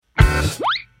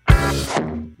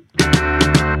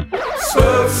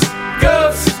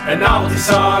and novelty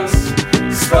songs.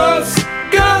 Spoofs,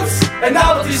 goofs, and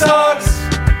novelty songs.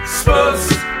 Spoofs,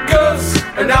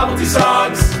 goofs, and novelty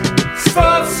songs.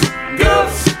 Spoofs,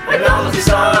 goofs, and novelty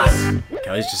songs.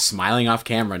 Kelly's just smiling off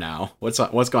camera now. What's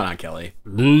going on, Kelly?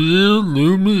 New year,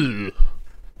 new me.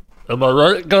 Am I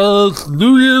right, guys?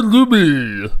 New year, new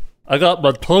me. I got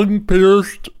my tongue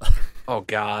pierced. Oh,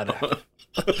 God.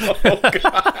 We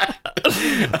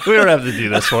don't have to do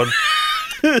this one.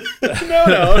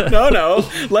 No.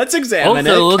 Let's examine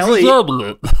Okay, it. let's examine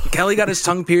it. Kelly got his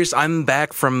tongue pierced. I'm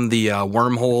back from the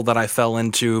wormhole that I fell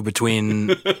into between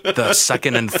the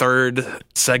second and third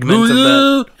segment New of year,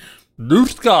 the... new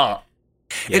Scott.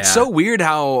 It's so weird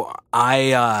how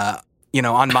I,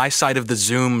 on my side of the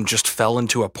Zoom just fell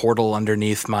into a portal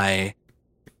underneath my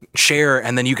chair,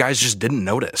 and then you guys just didn't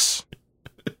notice.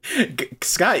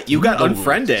 Scott, you got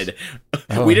unfriended.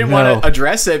 Oh, We didn't no. want to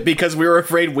address it because we were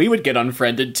afraid we would get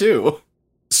unfriended too.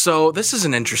 So this is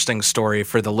an interesting story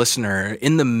for the listener.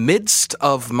 In the midst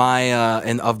of my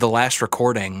of the last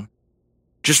recording,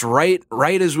 just right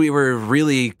as we were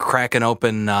really cracking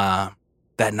open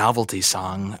that novelty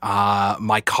song,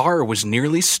 my car was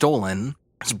nearly stolen.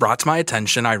 It was brought to my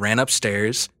attention. I ran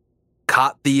upstairs,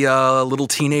 caught the little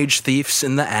teenage thieves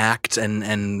in the act, and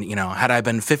had I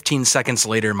been 15 seconds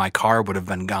later, my car would have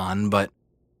been gone. But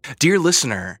dear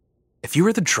listener, if you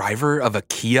were the driver of a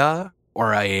Kia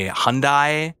or a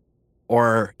Hyundai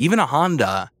or even a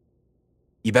Honda,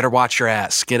 you better watch your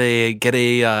ass. Get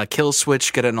a kill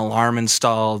switch, get an alarm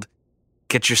installed,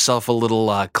 get yourself a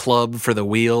little club for the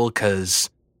wheel, because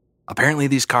apparently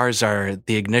these cars the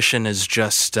ignition is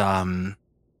just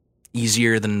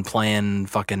easier than playing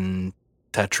fucking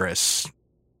Tetris.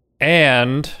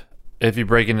 And if you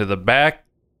break into the back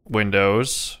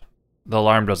windows, the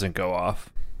alarm doesn't go off.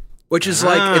 Which is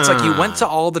it's like you went to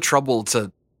all the trouble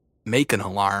to make an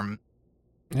alarm.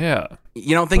 Yeah.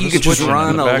 You don't think Put you a could just switch in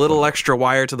run the a back little window. extra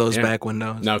wire to those Yeah. back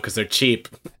windows? No, because they're cheap.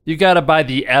 You gotta buy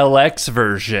the LX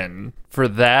version for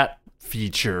that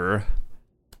feature.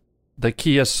 The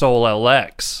Kia Soul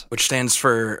LX. Which stands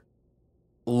for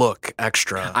look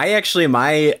extra.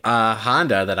 My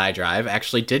Honda that I drive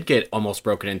actually did get almost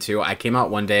broken into. I came out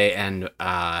one day and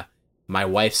my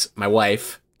wife,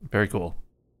 Very cool.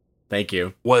 thank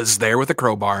you. Was there with a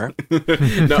crowbar. No,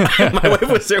 my wife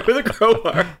was there with a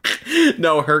crowbar.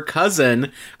 No, her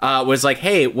cousin was like,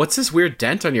 "Hey, what's this weird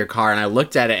dent on your car?" And I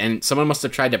looked at it, and someone must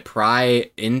have tried to pry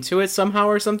into it somehow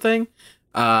or something.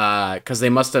 Because they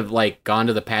must have gone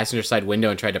to the passenger side window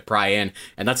and tried to pry in,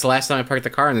 and that's the last time I parked the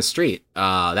car on the street.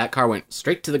 That car went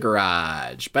straight to the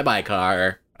garage. Bye,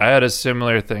 car. I had a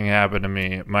similar thing happen to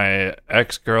me. My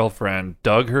ex-girlfriend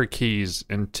dug her keys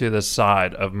into the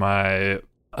side of my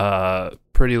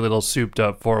pretty little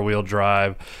souped-up four-wheel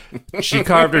drive. She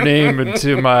carved her name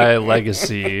into my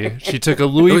legacy. She took a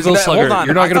Louisville Slugger. Hold on.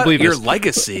 You're not going to believe your this.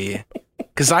 legacy.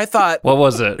 Because I thought What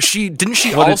was it? didn't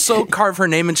she What did- also carve her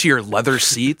name into your leather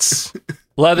seats?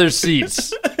 Leather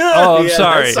seats. Oh, I'm Yeah,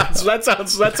 sorry. That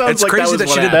sounds It's like crazy that was that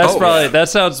she what did happened. That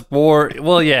sounds more.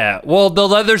 Well, yeah. Well, the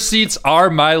leather seats are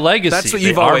my legacy. That's what They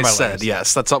you've are always my said. legacy.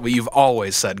 Yes, that's what you've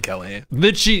always said, Kelly.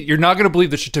 Then you're not going to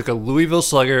believe that she took a Louisville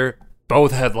Slugger,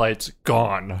 both headlights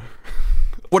gone.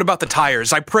 What about the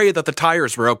tires? I pray that the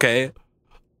tires were okay.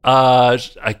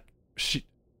 She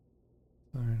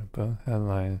both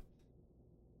headlights.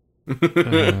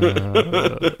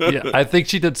 Yeah, I think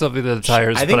she did something to the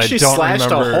tires, I think but she I don't slashed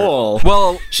remember. a hole.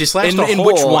 Well, She slashed in a hole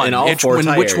which one? in all four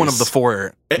tires. Which one of the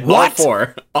four?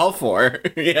 All four.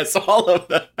 Yes, all of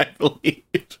them, I believe.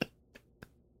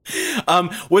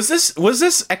 Was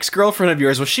this ex-girlfriend of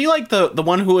yours? Was she like the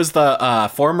one who was the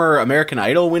former American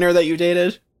Idol winner that you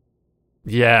dated?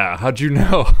 Yeah, how'd you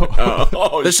know?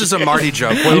 Oh, This is a Marty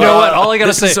joke. You know what? All I gotta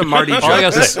This say. is a Marty joke. All I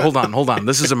gotta This- say. hold on.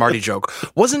 This is a Marty joke.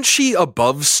 Wasn't she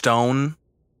above Stone?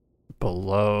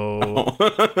 Below.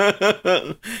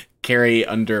 Carrie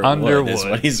Underwood is Underwood.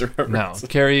 what he's No, referencing.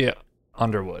 Carrie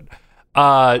Underwood.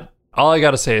 All I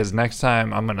gotta say is next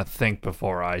time I'm gonna think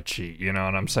before I cheat. You know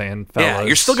what I'm saying, fellas? Yeah,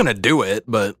 you're still gonna do it,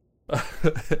 but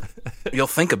you'll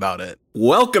think about it.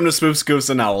 Welcome to Spoof Scoofs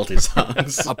and Novelty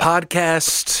Songs. A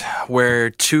podcast where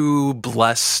two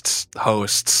blessed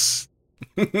hosts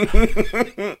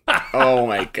Oh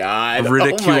my god.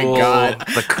 ridicule Oh my god.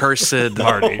 the cursed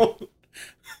Marty.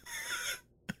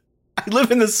 I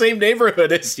live in the same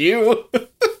neighborhood as you.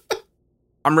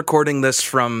 I'm recording this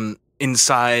from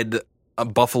inside a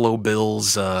Buffalo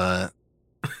Bills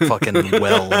fucking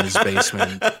well in his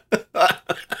basement.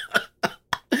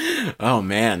 Oh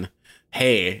man.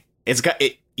 Hey,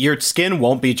 your skin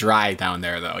won't be dry down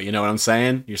there though. You know what I'm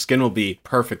saying? Your skin will be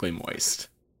perfectly moist.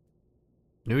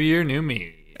 New year, new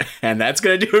me. And that's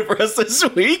going to do it for us this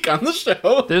week on the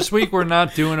show. This week we're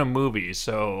not doing a movie,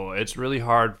 so it's really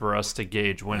hard for us to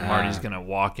gauge when Marty's going to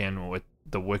walk in with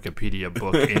the Wikipedia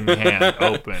book in hand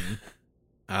open.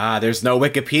 There's no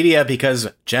Wikipedia because,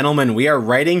 gentlemen, we are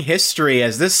writing history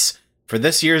for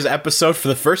this year's episode, for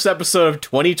the first episode of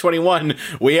 2021,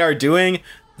 we are doing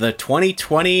the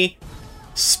 2020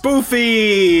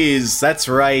 Spoofies. That's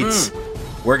right.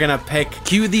 We're going to pick...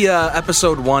 Cue the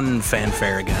episode 1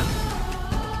 fanfare again.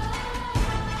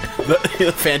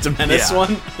 The Phantom Menace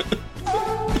one?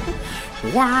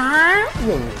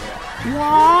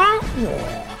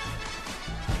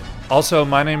 Also,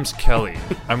 my name's Kelly.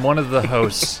 I'm one of the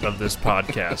hosts of this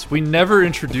podcast. We never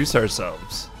introduce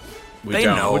ourselves, They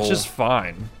know. which is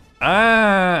fine.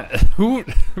 Who?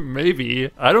 Maybe.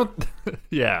 I don't...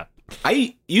 Yeah.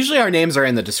 Usually our names are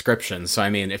in the description, so I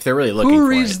mean, if they're really looking Who for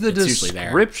reads it, the it's usually there.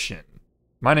 description?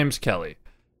 My name's Kelly.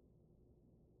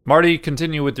 Marty,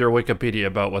 continue with your Wikipedia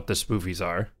about what the spoofies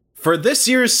are. For this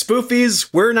year's Spoofies,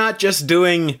 we're not just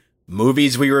doing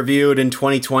movies we reviewed in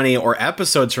 2020 or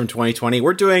episodes from 2020.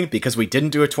 We're doing, because we didn't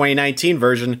do a 2019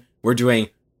 version, we're doing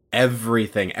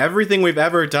everything. Everything we've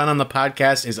ever done on the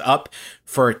podcast is up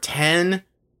for 10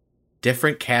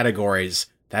 different categories.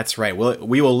 That's right.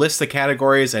 We will list the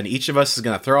categories, and each of us is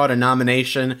going to throw out a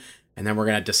nomination, and then we're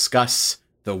going to discuss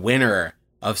the winner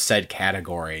of said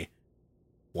category,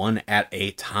 one at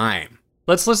a time.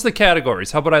 Let's list the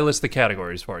categories. How about I list the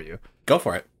categories for you? Go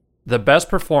for it. The best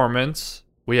performance.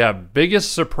 We have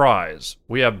biggest surprise.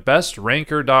 We have best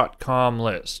ranker.com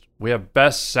list. We have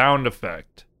best sound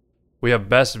effect. We have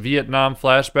best Vietnam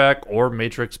flashback or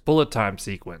Matrix bullet time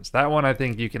sequence. That one I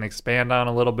think you can expand on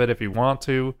a little bit if you want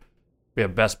to. We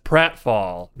have best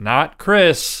pratfall, not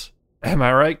Chris. Am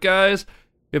I right, guys?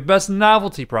 We have best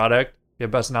novelty product. We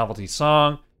have best novelty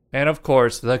song. And of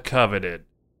course, the coveted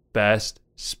best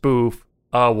spoof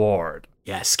award.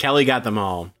 Yes, Kelly got them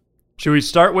all. Should we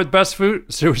start with best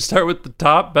food? Should we start with the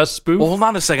top best spoof? Well, hold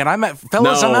on a second. I'm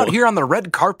out here on the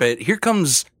red carpet. Here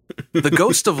comes the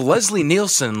ghost of Leslie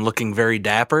Nielsen, looking very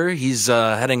dapper. He's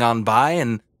heading on by,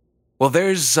 and well,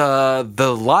 there's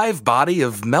the live body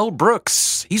of Mel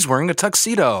Brooks. He's wearing a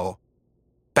tuxedo.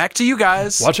 Back to you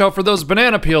guys. Watch out for those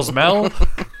banana peels, Mel.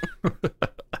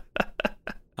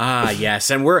 Yes,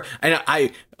 and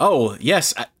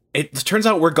it turns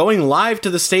out we're going live to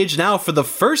the stage now for the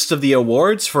first of the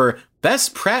awards for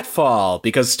Best Pratfall,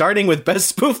 because starting with Best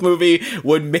Spoof Movie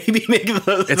would maybe make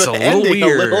the a little ending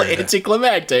weird. a little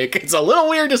anticlimactic. It's a little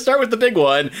weird to start with the big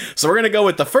one, so we're going to go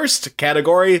with the first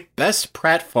category, Best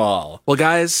Pratfall. Well,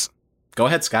 guys, Go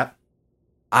ahead, Scott.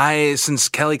 since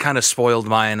Kelly kind of spoiled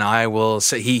mine, I will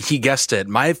say he guessed it.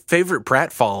 My favorite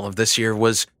pratfall of this year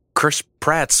was Chris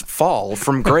Pratt's fall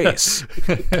from Grace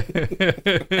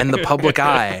and the public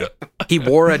eye. He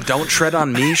wore a "Don't Tread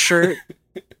on Me" shirt.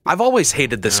 I've always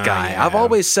hated this guy. yeah. I've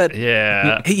always said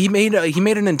Yeah. he made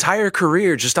an entire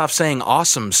career just off saying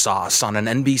 "awesome sauce" on an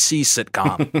NBC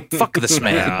sitcom. Fuck this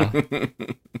man. Yeah.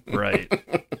 Right.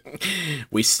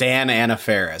 We stan Anna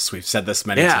Faris. We've said this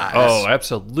many Yeah. times. Oh,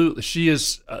 absolutely. She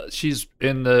is. She's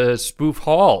in the spoof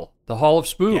hall, the Hall of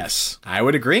Spoof. Yes, I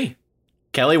would agree.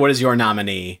 Kelly, what is your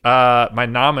nominee? My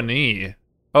nominee.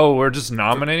 Oh, we're just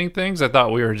nominating things. I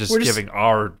thought we were just giving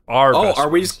our. Oh, best are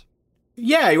we? ones.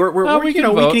 Yeah, we're No, we we can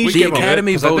can we vote. can each We The give them.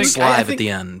 Academy 'cause I votes think- live I at think- the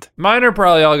end. Mine are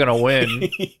probably all gonna win.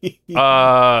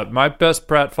 My best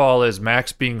pratfall is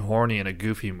Max being horny in a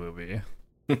Goofy movie.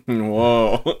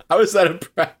 Whoa! How is that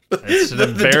a It's an the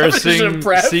definition of embarrassing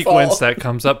pratfall. sequence that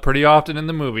comes up pretty often in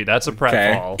the movie. That's a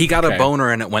pratfall. He got Okay. a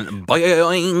boner and it went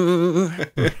boing.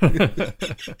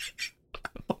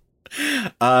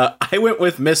 I went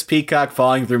with Miss Peacock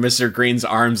falling through Mr. Green's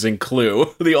arms in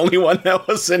Clue, the only one that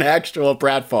was an actual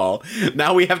pratfall.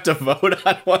 Now we have to vote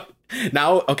on one.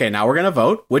 Now we're gonna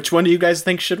vote. Which one do you guys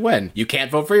think should win? You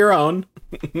can't vote for your own.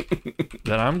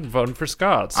 Then I'm voting for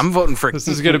Scott's. I'm voting for This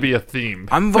is gonna be a theme.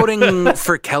 I'm voting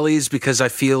for Kelly's because I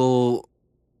feel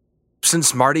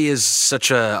since Marty is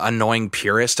such a annoying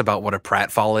purist about what a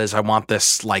pratfall is, I want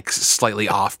this like slightly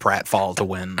off pratfall to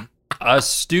win. A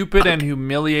stupid and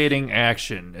humiliating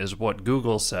action is what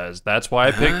Google says. That's why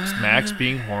I picked Max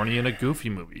being horny in a Goofy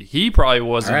movie. He probably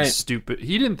wasn't All right. stupid.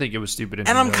 He didn't think it was stupid and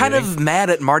And I'm kind humiliating. of mad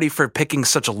at Marty for picking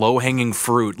such a low-hanging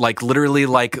fruit, like literally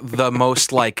like the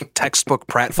most like textbook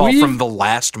pratfall We've- from the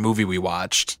last movie we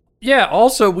watched. Yeah,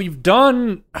 also, we've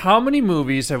done... How many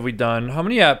movies have we done? How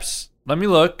many eps? Let me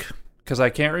look, because I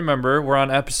can't remember. We're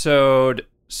on episode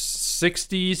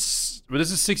 60... This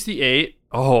is 68.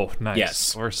 Oh, nice.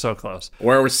 Yes. We're so close.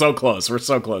 We're so close. We're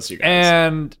so close, you guys.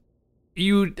 And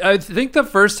I think the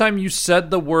first time you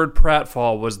said the word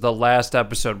pratfall was the last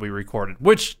episode we recorded,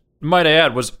 which might I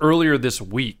add, was earlier this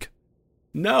week.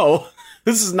 No,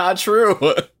 this is not true.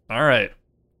 All right.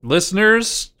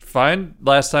 Listeners, find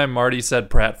last time Marty said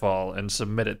pratfall and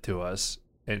submit it to us,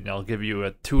 and I'll give you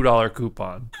a $2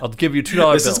 coupon. I'll give you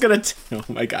 $2 This bill. is gonna.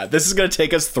 Oh my god, this is gonna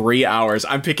take us 3 hours.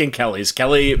 I'm picking Kelly's.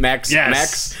 Kelly, Max, Yes.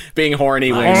 Max being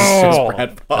horny wings. Oh, Just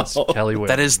that's pratfall. Kelly Williams.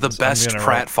 That is the I'm best gonna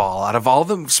write- pratfall. Out of all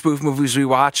the spoof movies we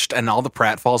watched and all the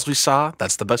pratfalls we saw,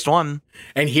 that's the best one.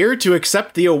 And here to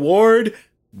accept the award,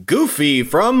 Goofy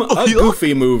from a yeah?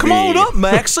 Goofy movie. Come on up,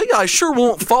 Maxie. I sure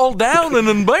won't fall down and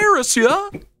embarrass you.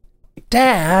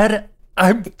 Dad,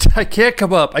 I can't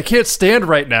come up. I can't stand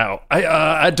right now.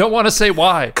 I don't want to say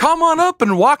why. Come on up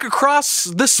and walk across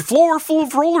this floor full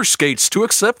of roller skates to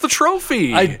accept the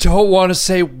trophy. I don't want to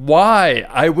say why.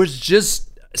 I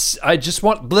just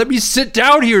want. Let me sit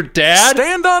down here, Dad.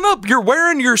 Stand on up. You're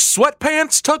wearing your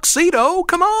sweatpants tuxedo.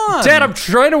 Come on. Dad, I'm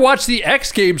trying to watch the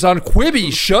X Games on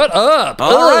Quibi. Shut up.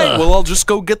 All right, Ugh. well, I'll just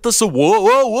go get this award.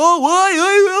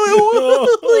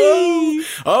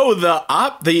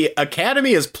 Oh, the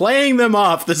Academy is playing them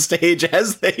off the stage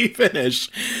as they finish.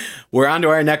 We're on to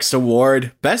our next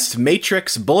award: Best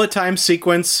Matrix Bullet Time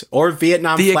Sequence or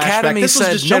Vietnam The Flashback. Academy This was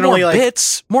said just no more generally like.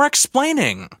 bits, more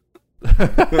explaining. We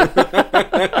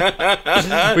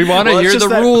want to Well, it's hear just the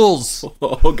that- rules.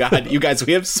 Oh God, you guys,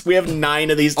 we have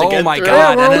 9 of these to Oh get my through.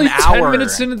 God. We're and only an 10 hour.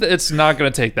 minutes into it's not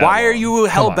going to take that Why are long. you Come on.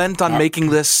 hell-bent on making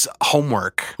this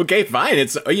homework? Okay, fine.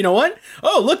 It's you know what?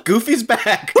 Oh, look, Goofy's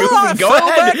back. Oh, I Goofy, go fell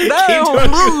ahead. back Keep down.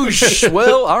 doing- Whoosh.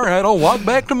 Well, all right, I'll walk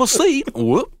back to my seat.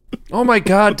 Whoop. Oh my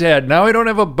God, Dad. Now I don't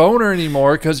have a boner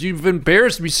anymore because you've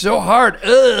embarrassed me so hard.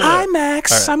 Ugh. Hi,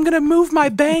 Max. I'm going to move my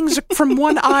bangs from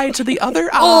one eye to the other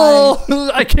eye.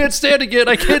 Oh, I can't stand again.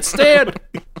 I can't stand.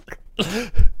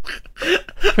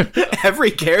 Every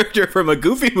character from a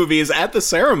Goofy movie is at the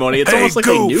ceremony. It's almost like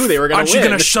they knew they were going Aren't to win. you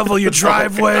going to shovel your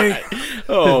driveway?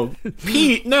 Oh,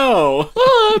 Pete, no.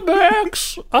 Oh,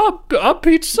 Max. I'm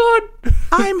Pete's son.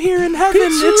 I'm here in heaven.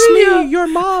 Pizzeria. It's me, your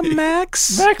mom,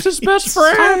 Max. Max's best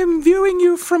friend. I'm viewing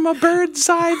you from a bird's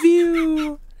eye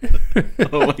view.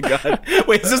 Oh my God.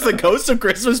 Wait, is this the ghost of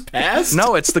Christmas Past?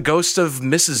 No, it's the ghost of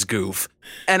Mrs. Goof.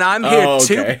 And I'm here Oh,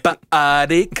 too, okay.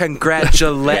 buddy.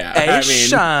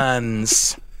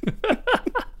 Congratulations.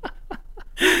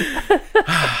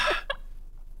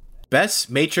 Best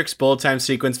Matrix bullet time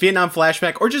sequence, Vietnam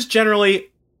flashback, or just generally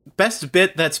best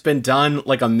bit that's been done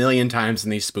like a million times in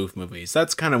these spoof movies.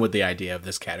 That's kind of what the idea of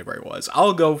this category was.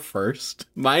 I'll go first.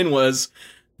 Mine was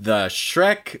the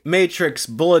Shrek Matrix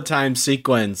bullet time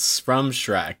sequence from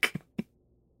Shrek.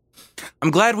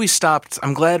 I'm glad we stopped.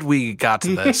 I'm glad we got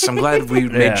to this. I'm glad we Yeah.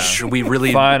 made sure we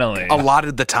really Finally.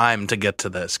 allotted the time to get to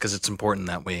this because it's important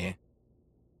that we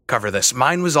cover this.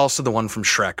 Mine was also the one from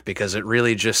Shrek because it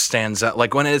really just stands out.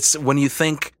 Like when you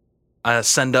think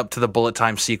send up to the bullet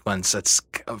time sequence, it's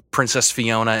Princess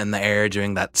Fiona in the air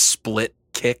doing that split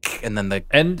kick, and then the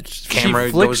And Camera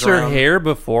she flicks goes her around. hair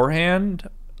beforehand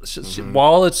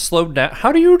while it's slowed down.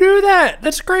 How do you do that?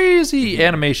 That's crazy.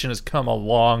 Animation has come a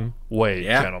long way,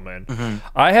 Yeah. gentlemen.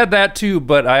 I had that too,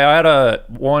 but I had a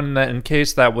one that in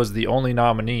case that was the only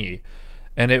nominee.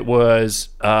 And it was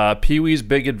Pee-wee's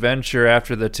Big Adventure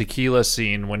after the tequila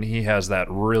scene when he has that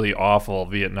really awful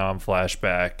Vietnam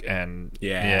flashback. And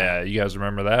Yeah. you guys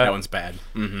remember that? That one's bad.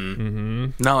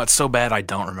 no, it's so bad I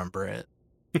don't remember it.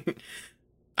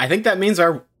 I think that means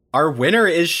our winner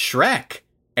is Shrek,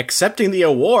 accepting the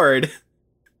award.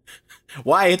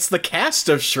 Why, it's the cast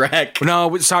of Shrek.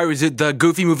 No, sorry, the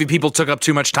Goofy movie people took up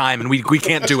too much time, and we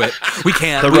can't do it. We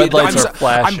can't. The red lights are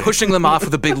flashing. I'm pushing them off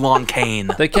with a big long cane.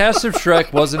 The cast of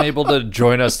Shrek wasn't able to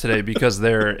join us today because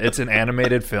it's an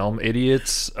animated film,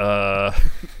 idiots. Oh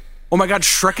my God,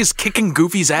 Shrek is kicking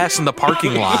Goofy's ass in the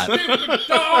parking lot.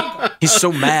 He's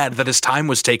so mad that his time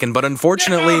was taken, but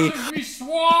unfortunately,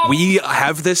 we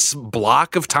have this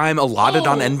block of time allotted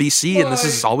on NBC, and this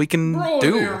is all we can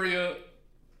do.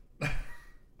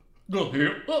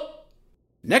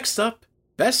 Next up,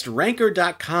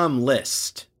 bestranker.com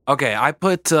list. Okay, I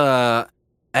put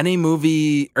any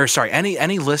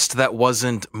list that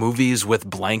wasn't movies with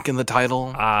blank in the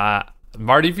title.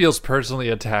 Marty feels personally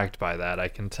attacked by that, I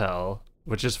can tell.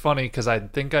 Which is funny because I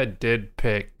think I did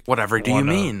pick Whatever do you one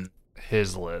of mean?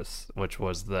 his list, which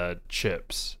was the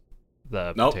chips.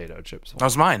 The Nope. potato chips That one.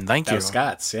 was mine. Thank That you. was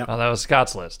Scott's, yeah. Oh, that was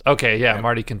Scott's list. Okay, yeah,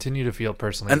 Marty, continue to feel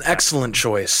personally An attacked. excellent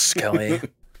choice, Kelly.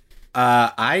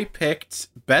 I picked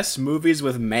best movies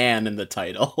with man in the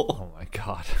title. Oh my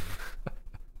god.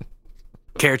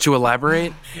 Care to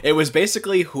elaborate? It was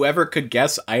basically whoever could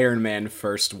guess Iron Man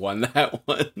first won that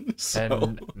one. So,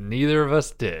 And neither of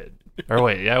us did. Or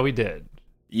wait, yeah, we did.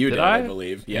 You did, I? I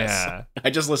believe. Yes. Yeah. I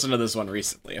just listened to this one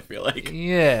recently, I feel like.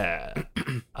 Yeah.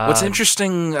 What's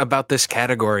interesting about this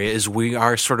category is we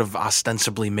are sort of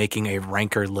ostensibly making a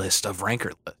ranker list of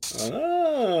ranker lists.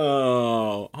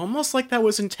 Oh, almost like that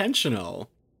was intentional.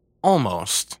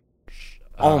 Almost.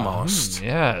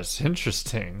 Yes,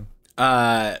 interesting.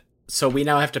 So we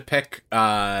now have to pick,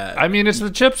 I mean, it's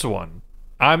the chips one.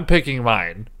 I'm picking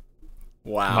mine.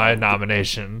 wow. My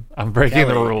nomination. I'm breaking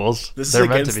the Kelly, rules. This is They're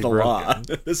meant against to be the broken. law.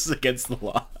 This is against the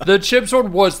law. The chips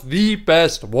one was the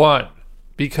best one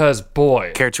because,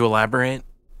 boy, Care to elaborate?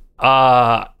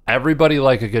 everybody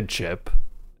like a good chip.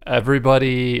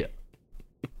 Everybody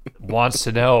wants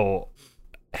to know,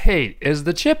 hey, is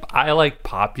the chip I like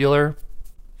popular?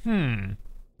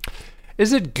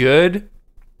 Is it good?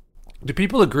 Do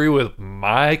people agree with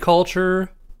my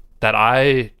culture that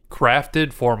I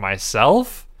crafted for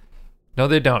myself? No,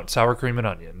 they don't. Sour cream and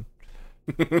onion.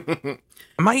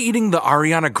 Am I eating the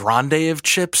Ariana Grande of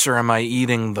chips, or am I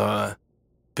eating the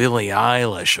Billie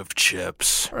Eilish of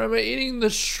chips? Or am I eating the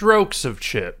Strokes of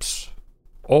chips?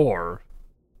 Or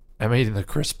am I eating the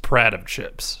Chris Pratt of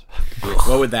chips?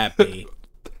 What would that be?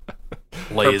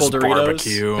 Lay's Purple Doritos?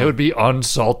 barbecue. It would be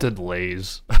unsalted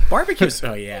Lay's. Barbecue's.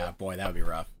 Oh, yeah. Boy, that would be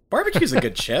rough. Barbecue's a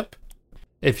good chip.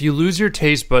 If you lose your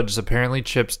taste buds, apparently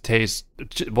chips taste,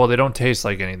 well, they don't taste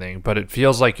like anything, but it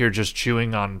feels like you're just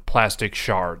chewing on plastic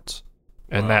shards.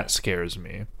 And that scares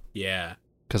me Yeah.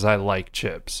 because I like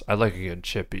chips. I like a good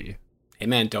chippy. Hey,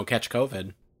 man, don't catch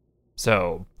COVID.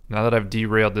 So now that I've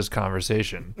derailed this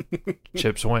conversation,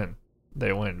 chips win.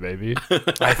 They win, baby.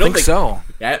 I think so.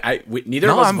 Neither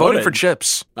No, of us I'm voting voted. for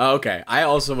chips. Oh, okay. I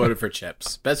also voted for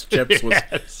chips. Best chips was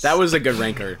that was a good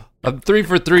ranker. I'm 3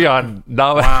 for 3 on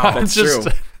now. Wow, That's true.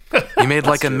 You made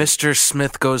like a Mr.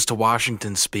 Smith goes to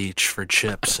Washington speech for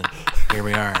chips, and here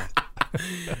we are.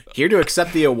 Here to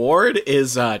accept the award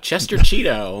is Chester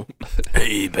Cheeto.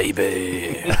 Hey,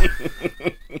 baby.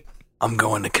 I'm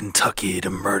going to Kentucky to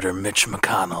murder Mitch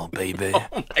McConnell, baby.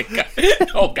 Oh my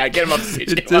god! Oh god, get him up stage.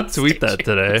 He get him up did tweet stage. that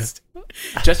today.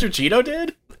 Chester Cheeto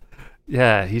did.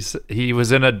 Yeah, he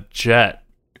was in a jet.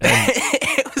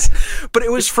 But it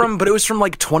was from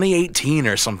like 2018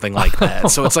 or something like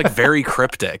that. So it's like very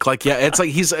cryptic. Like, yeah, it's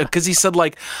like because he said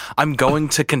like, I'm going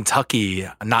to Kentucky,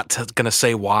 gonna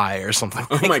say why or something.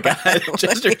 Oh my god,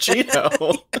 Chester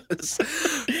Cheeto.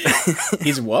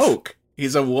 He's woke.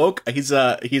 He's a woke. He's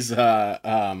oh,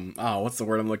 what's the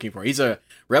word I'm looking for? He's a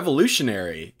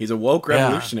revolutionary. He's a woke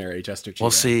revolutionary. Chester Cheeto.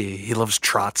 We'll see. He loves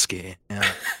Trotsky. Yeah.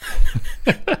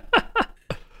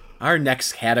 Our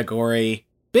next category.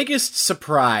 Biggest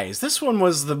surprise. This one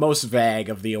was the most vague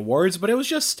of the awards, but it was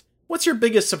just, what's your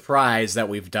biggest surprise that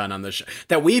we've done on the show?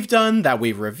 That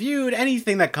we've reviewed?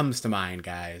 Anything that comes to mind,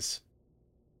 guys?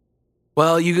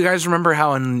 Well, you guys remember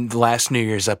how in the last New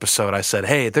Year's episode I said,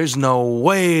 hey, there's no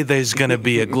way there's going to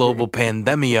be a global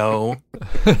pandemio.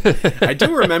 I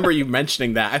do remember you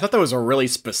mentioning that. I thought that was a really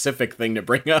specific thing to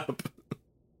bring up.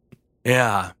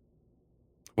 Yeah.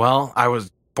 Well,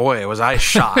 was I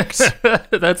shocked.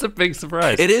 That's a big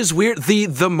surprise. It is weird.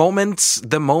 The moment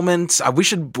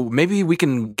maybe we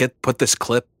can put this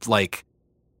clip like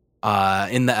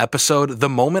in the episode. The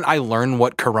moment I learned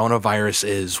what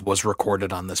coronavirus was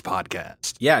recorded on this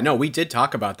podcast. Yeah, no, we did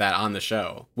talk about that on the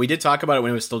show. We did talk about it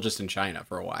when it was still just in China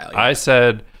for a while. I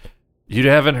said, you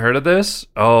haven't heard of this?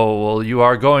 Oh, well, you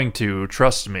are going to.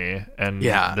 Trust me. And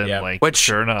then, like, which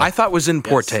sure enough. I thought was in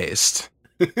poor taste.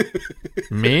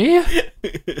 Me?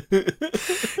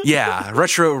 Yeah,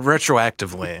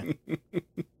 retroactively.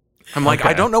 I'm like, Okay.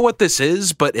 I don't know what this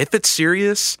is, but if it's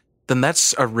serious, then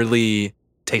that's a really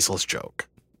tasteless joke.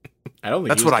 I don't think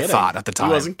That's he was what I kidding. thought at the time.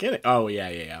 He wasn't kidding. Oh,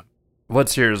 yeah.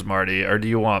 What's yours, Marty? Or do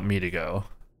you want me to go?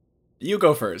 You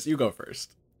go first.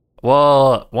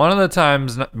 Well, one of the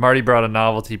times Marty brought a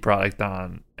novelty product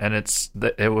on, and it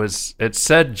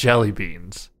said jelly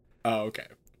beans, Oh, okay.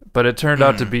 but it turned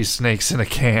out to be snakes in a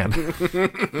can.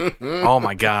 Oh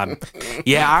my god.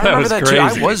 Yeah, I That remember was that too.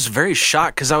 crazy. I was very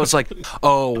shocked because I was like,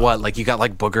 oh, what? Like you got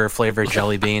like booger flavored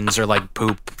jelly beans or like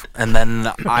poop. And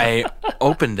then I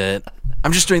opened it.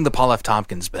 I'm just doing the Paul F.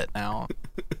 Tompkins bit now.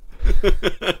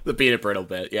 The peanut brittle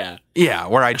bit, yeah. Yeah,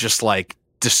 where I just like,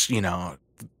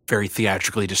 very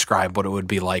theatrically describe what it would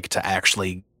be like to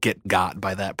actually get got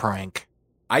by that prank.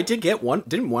 I did get one.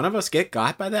 Didn't one of us get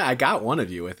got by that? I got one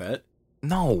of you with it.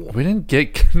 No. We didn't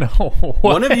get no.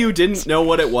 One of you didn't know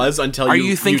what it was until Are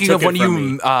you thinking took of it when from you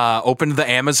me. opened the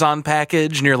Amazon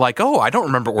package and you're like, oh, I don't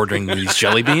remember ordering these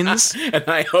jelly beans? And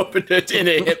I opened it and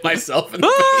it hit myself in the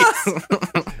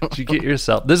face. Did you get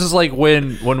yourself? This is like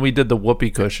when we did the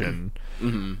whoopee cushion,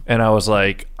 and I was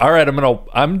like, "All right,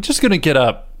 I'm just gonna get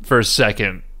up for a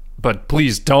second but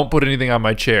please don't put anything on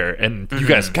my chair. And you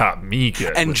guys got me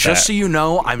good. And with just so that. you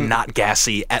know, I'm not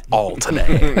gassy at all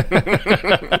today.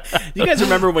 You guys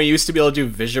remember when we used to be able to do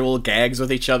visual gags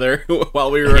with each other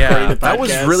while we were recording Yeah, the podcast? that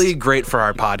was really great for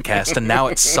our podcast, and now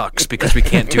it sucks because we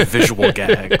can't do visual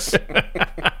gags.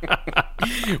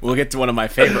 We'll get to one of my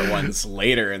favorite ones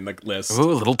later in the list.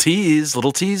 Ooh, little tease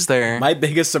there. My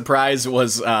biggest surprise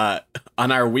was on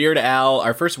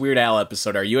our first Weird Al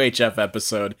episode, our UHF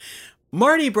episode.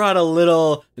 Marty brought a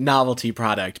little novelty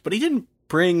product, but he didn't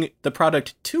bring the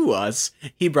product to us.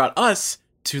 He brought us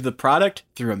to the product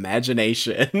through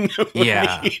imagination.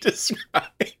 Yeah. He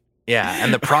described. Yeah,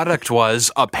 and the product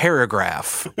was a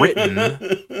paragraph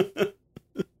written.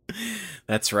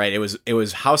 That's right. It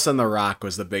was House on the Rock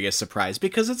was the biggest surprise,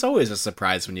 because it's always a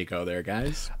surprise when you go there,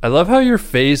 guys. I love how your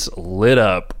face lit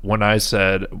up when I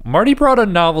said Marty brought a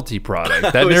novelty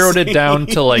product. That was narrowed it down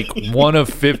to like one of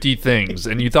 50 things,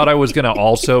 and you thought I was going to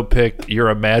also pick your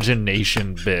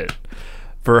imagination bit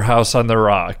for House on the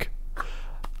Rock.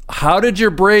 How did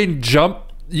your brain jump?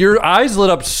 Your eyes lit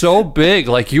up so big,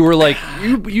 like you were like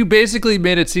you basically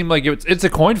made it seem like it's a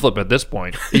coin flip at this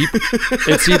point.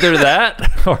 It's either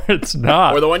that or it's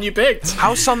not. Or the one you picked.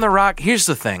 House on the Rock. Here's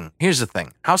the thing.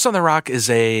 House on the Rock is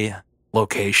a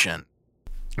location.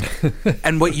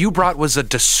 And what you brought was a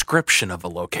description of a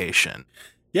location.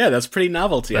 Yeah, that's pretty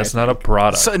novelty. That's not a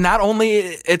product. So not only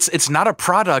it's not a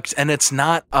product, and it's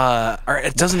not or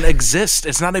it doesn't exist.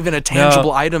 It's not even a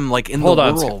tangible item like in Hold the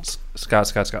on, world.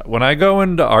 Scott. When I go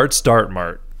into Art Start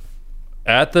Mart,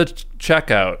 at the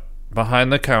checkout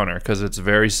behind the counter, because it's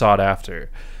very sought after,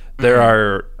 there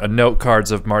are note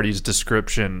cards of Marty's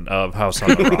description of House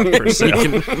on the Rock for sale.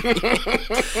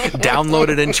 Download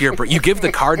it into your. You give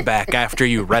the card back after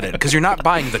you read it, because you're not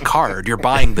buying the card. You're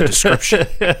buying the description.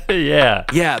 Yeah.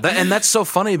 Yeah, and that's so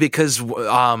funny because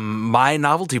my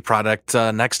novelty product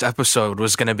next episode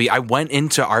was going to be. I went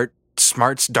into Art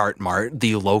Smart's Dart Mart,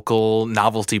 the local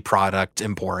novelty product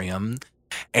emporium,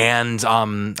 and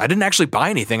I didn't actually buy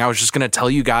anything. I was just going to tell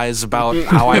you guys about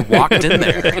how I walked in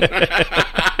there.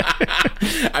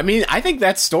 I mean, I think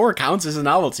that store counts as a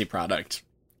novelty product.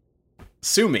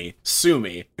 Sue me. So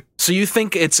you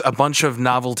think it's a bunch of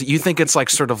novelty? You think it's like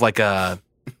sort of like a.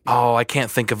 Oh, I can't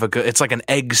think of a good. It's like an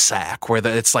egg sack where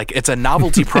it's a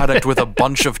novelty product with a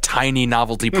bunch of tiny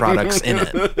novelty products in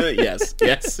it. Yes.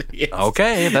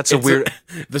 Okay, that's a weird.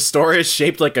 The store is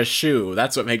shaped like a shoe.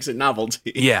 That's what makes it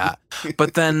novelty. Yeah,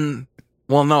 but then,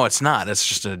 well, no, it's not. It's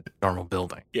just a normal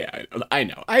building. Yeah, I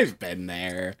know. I've been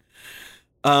there.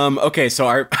 Okay,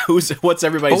 so what's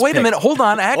everybody's? But wait a pick? minute, hold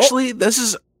on. Actually, this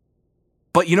is.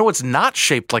 But you know what's not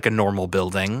shaped like a normal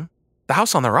building? The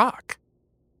House on the Rock.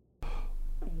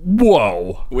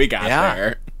 Whoa. We got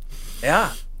there.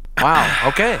 Yeah. Wow.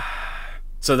 Okay.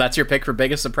 So that's your pick for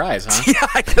biggest surprise, huh? Yeah,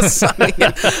 I guess so.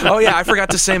 Yeah. Oh, yeah, I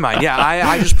forgot to say mine. Yeah,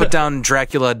 I just put down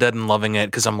Dracula Dead and Loving It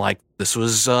because I'm like, this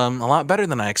was a lot better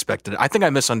than I expected. I think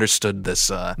I misunderstood this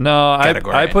No,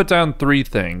 category. I put down three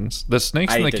things. The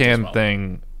Snakes in I the did as Can well.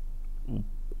 thing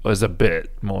was a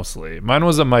bit, mostly. Mine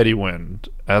was A Mighty Wind,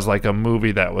 as like a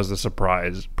movie that was a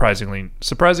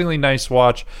surprisingly nice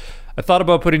watch. I thought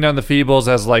about putting down The Feebles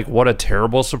as like what a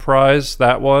terrible surprise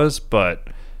that was, but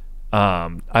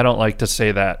I don't like to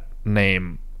say that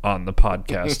name on the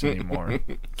podcast anymore.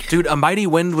 Dude, A Mighty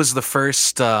Wind was the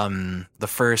first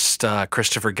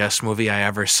Christopher Guest movie I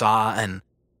ever saw, and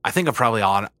I think I've probably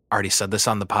already said this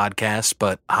on the podcast,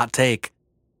 but hot take.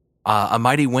 A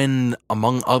Mighty Wind,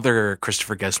 among other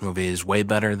Christopher Guest movies, way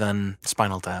better than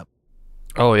Spinal Tap.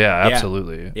 Oh yeah, Yeah.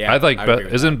 absolutely. Yeah, I like. I agree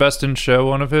with Isn't Best in Show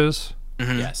one of his?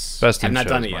 Yes. Best I've in not Show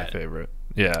done is it my yet. favorite.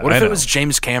 Yeah. What if I it know. was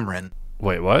James Cameron?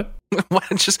 Wait, what? What?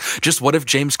 Just what if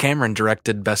James Cameron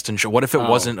directed Best in Show? What if it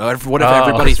wasn't? What if Oh,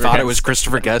 everybody Christopher thought it Guest. was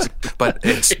Christopher Guest, but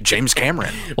it's James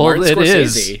Cameron? Well, Martin it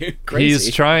is. Scorsese. Crazy.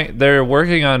 He's trying. They're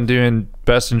working on doing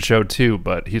Best in Show 2,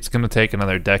 but it's going to take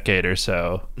another decade or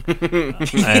so.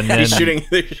 And then He's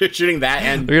shooting that,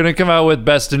 and we're going to come out with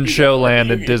Best in Show Land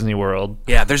at Disney World.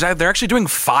 Yeah, they're actually doing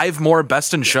 5 more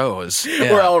Best in Shows.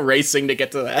 Yeah. we're all racing to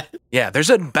get to that. Yeah, there's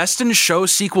a Best in Show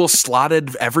sequel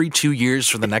slotted every 2 years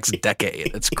for the next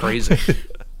decade. It's crazy.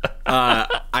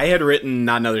 I had written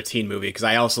Not Another Teen Movie because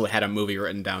I also had a movie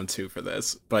written down too for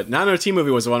this. But Not Another Teen Movie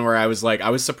was the one where I was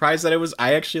surprised that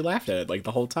I actually laughed at it like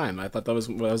the whole time. I thought that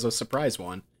was a surprise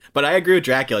one. But I agree with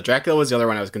Dracula. Dracula was the other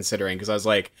one I was considering because I was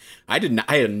like, I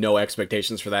had no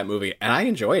expectations for that movie, and I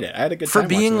enjoyed it. I had a good For time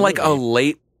being watching like the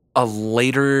movie. a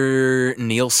later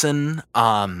Nielsen,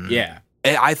 Yeah.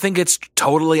 I think it's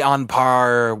totally on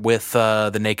par with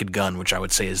The Naked Gun, which I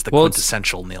would say is the Well,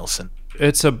 quintessential Nielsen.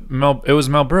 it was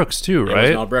Mel Brooks too, right? It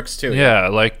was Mel Brooks too. Yeah,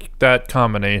 like that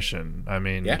combination. I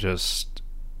mean,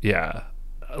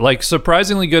 like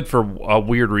surprisingly good for a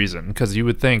weird reason, because you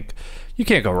would think you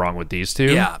can't go wrong with these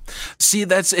two. Yeah. See,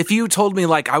 that's if you told me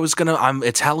like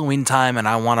it's Halloween time and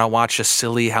I want to watch a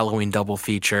silly Halloween double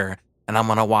feature and I'm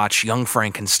going to watch Young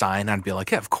Frankenstein, I'd be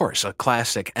like, yeah, of course, a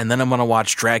classic. And then I'm going to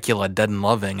watch Dracula Dead and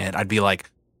Loving It. I'd be like,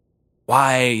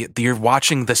 why? You're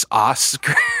watching this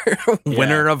Oscar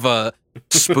winner of a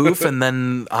spoof, and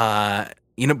then,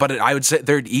 but I would say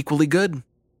they're equally good,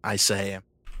 I say.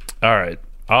 All right.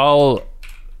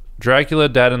 Dracula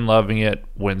Dead and Loving It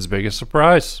wins biggest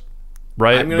surprise.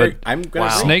 Right? I'm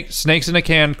gonna Snakes in a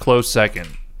Can, close second.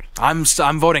 I'm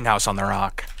voting House on the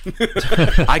Rock.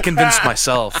 I convinced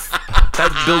myself.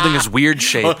 That building is weird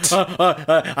shaped.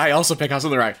 I also pick House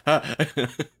on the Rock.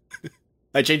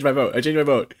 I changed my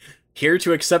vote. Here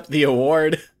to accept the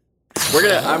award.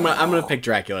 I'm gonna pick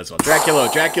Dracula as well.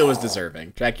 Dracula was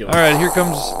deserving. Dracula. All right, here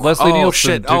comes Leslie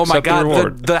Nielsen. Shit! To My accept the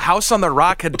award. God! The House on the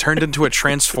Rock had turned into a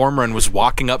transformer and was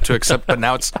walking up to accept, but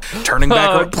now it's turning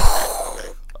back.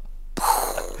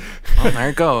 Oh, there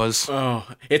it goes. Oh,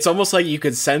 it's almost like you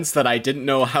could sense that I didn't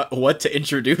know what to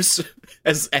introduce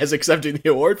as accepting the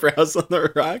award for House on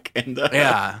the Rock, and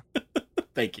yeah.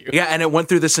 Thank you. Yeah, and it went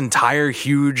through this entire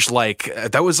huge,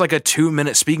 that was like a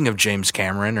 2-minute, speaking of James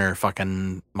Cameron or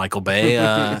fucking Michael Bay,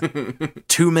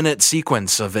 2-minute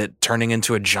sequence of it turning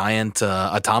into a giant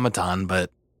automaton,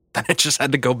 but then it just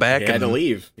had to go back and had to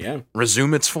leave. Yeah.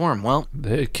 Resume its form. Well,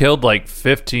 they killed like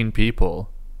 15 people.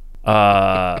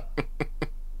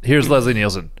 Here's Leslie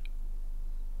Nielsen.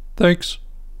 Thanks.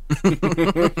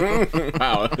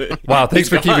 Wow, thanks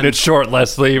for keeping it short,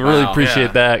 Leslie. Really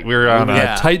appreciate that. We're on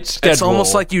a tight schedule. It's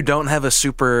almost like you don't have a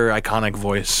super iconic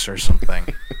voice or something.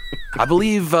 I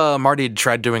believe Marty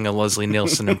tried doing a Leslie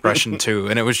Nielsen impression too,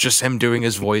 and it was just him doing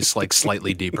his voice like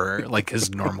slightly deeper, like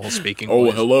his normal speaking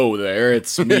voice. Hello there,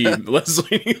 it's me,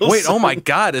 Leslie Nielsen. Wait, oh my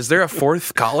God, is there a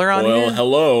fourth caller on here?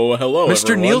 Hello, Mr.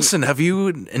 everyone. Nielsen, have you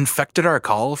infected our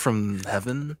call from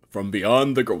heaven? From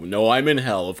beyond the grove. No, I'm in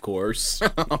hell, of course.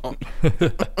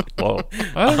 Whoa.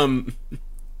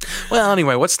 Well,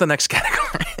 anyway, what's the next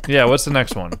category? Yeah, what's the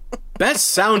next one? Best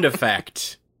sound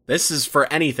effect. This is for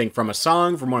anything from a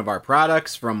song, from one of our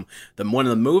products, from one of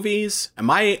the movies. And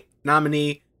my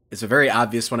nominee is a very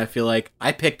obvious one, I feel like.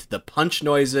 I picked the punch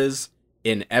noises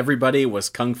in Everybody Was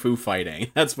Kung Fu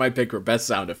Fighting. That's my pick for best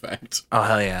sound effect. Oh,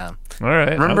 hell yeah. All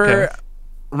right.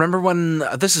 Remember when,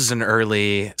 this is an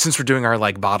early, since we're doing our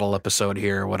bottle episode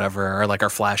here or whatever, or our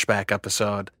flashback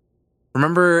episode.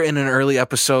 Remember in an early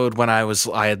episode when I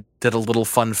did a little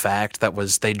fun fact that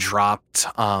was they dropped,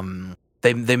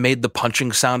 They made the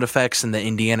punching sound effects in the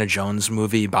Indiana Jones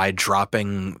movie by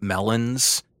dropping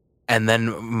melons, and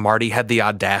then Marty had the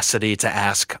audacity to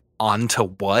ask, "On to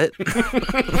what?"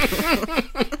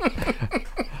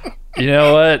 You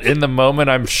know what? In the moment,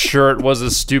 I'm sure it was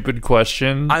a stupid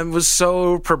question. I was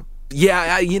so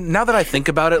now that I think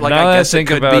about it, now I guess it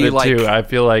could be too. I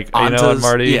feel like, you know what,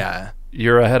 Marty? Yeah,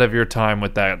 you're ahead of your time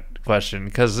with that question,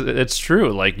 because it's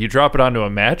true. Like, you drop it onto a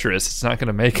mattress, it's not going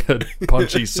to make a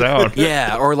punchy sound.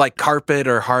 Yeah, or carpet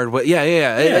or hardwood.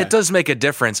 Yeah. It does make a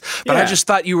difference. But I just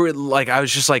thought you were I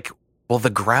was just well,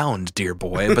 the ground, dear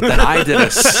boy. But then I did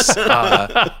a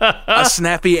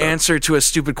snappy answer to a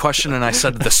stupid question, and I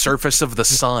said the surface of the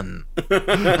sun.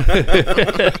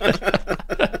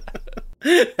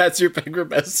 That's your pick for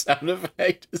best sound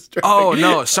effect. Oh,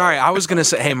 no, sorry. I was going to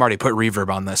say, hey, Marty, put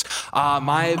reverb on this.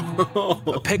 My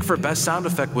pick for best sound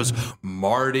effect was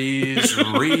Marty's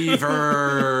reverb.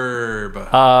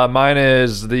 Mine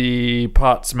is the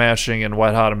pot smashing in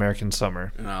Wet Hot American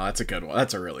Summer. No, that's a good one.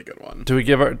 That's a really good one. Do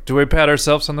we pat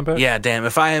ourselves on the back? Yeah, damn.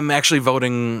 If I am actually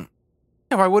voting,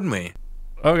 why wouldn't we?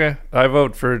 Okay, I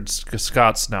vote for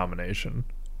Scott's nomination.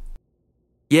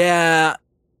 Yeah,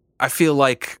 I feel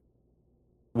like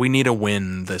we need a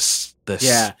win this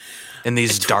in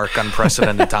these dark,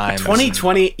 unprecedented times.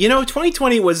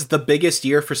 2020 was the biggest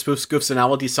year for spoof, scoofs, and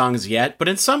novelty songs yet, but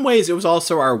in some ways it was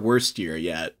also our worst year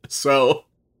yet. So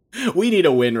we need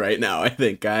a win right now, I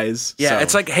think, guys. Yeah, so.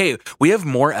 It's like, hey, we have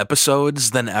more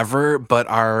episodes than ever, but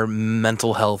our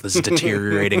mental health is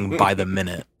deteriorating by the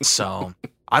minute. So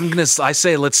I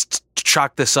say let's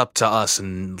chalk this up to us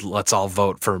and let's all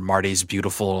vote for Marty's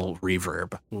beautiful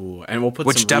reverb, Ooh, and we'll put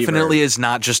which some definitely reverb. is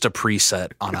not just a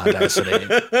preset on Audacity.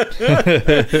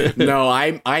 No,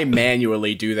 I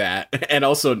manually do that, and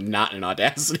also not in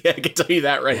Audacity. I can tell you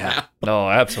that right Yeah. No,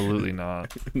 absolutely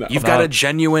not. now. You've got a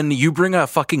genuine. You bring a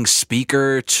fucking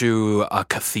speaker to a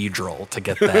cathedral to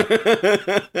get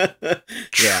that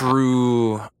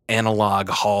true analog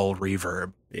hall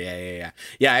reverb. Yeah,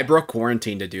 I broke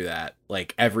quarantine to do that.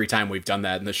 Like every time we've done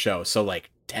that in the show, so like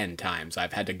 10 times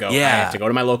I've had to go. Yeah. I have to go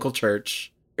to my local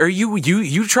church. Or you were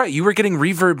getting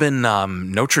reverb in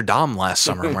Notre Dame last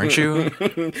summer, weren't you?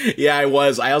 Yeah, I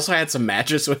was. I also had some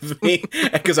matches with me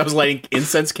because I was lighting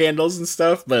incense candles and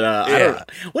stuff. But I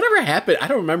don't. Whatever happened, I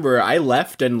don't remember. I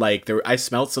left and like I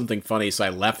smelled something funny, so I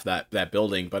left that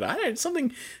building. But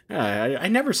I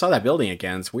never saw that building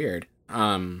again. It's weird.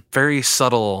 Very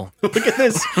subtle. Look at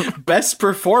this best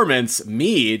performance.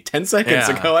 Me 10 seconds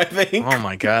Yeah. ago, I think. Oh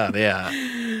my god,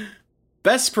 yeah.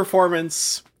 Best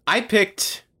performance. I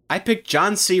picked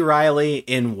John C. Reilly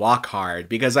in Walk Hard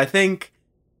because I think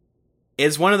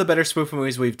it's one of the better spoof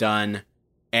movies we've done,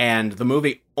 and the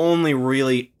movie only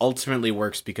really ultimately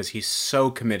works because he's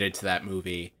so committed to that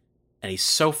movie, and he's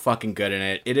so fucking good in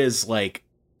it. It is like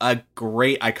a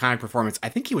great iconic performance. I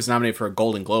think he was nominated for a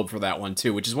Golden Globe for that one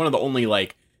too, which is one of the only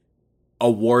like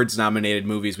awards nominated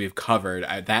movies we've covered.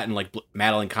 That and like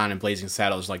Madeline Kahn and Blazing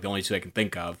Saddles are like the only two I can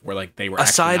think of where like they were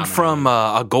Aside actually from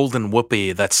nominated. a golden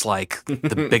whoopee, that's like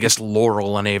the biggest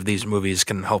laurel any of these movies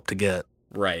can hope to get.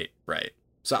 Right.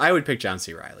 So I would pick John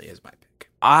C. Reilly as my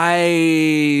pick.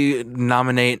 I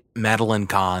nominate Madeline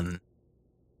Kahn.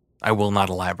 I will not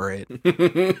elaborate.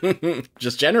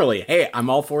 Just generally, hey, I'm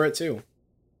all for it too.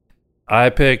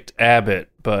 I picked Abbott,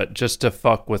 but just to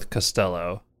fuck with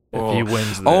Costello. If he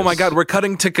wins this. Oh my god, we're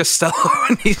cutting to Costello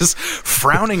and he's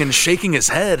frowning and shaking his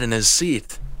head in his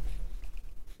seat.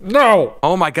 No!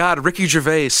 Oh my god, Ricky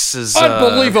Gervais is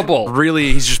Unbelievable.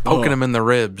 Really, he's just poking him in the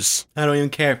ribs. I don't even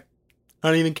care.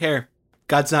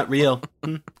 God's not real.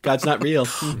 God's not real.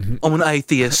 I'm an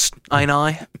atheist, ain't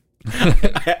I?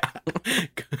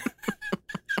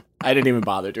 I didn't even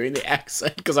bother doing the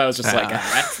accent because I was just like,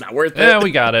 that's not worth it. Yeah,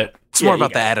 we got it. It's more Yeah, you about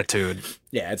the got attitude.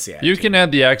 Yeah, it's You can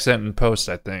add the accent in post,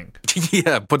 I think.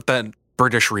 Yeah, put that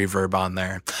British reverb on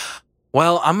there.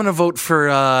 Well, I'm going to vote for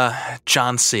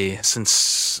John C.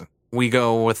 since we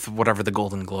go with whatever the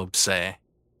Golden Globes say.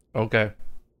 Okay.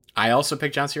 I also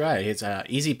picked John C. Reilly. It's an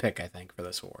easy pick, I think, for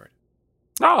this award.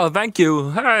 Oh, thank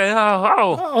you. Hey,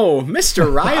 Oh,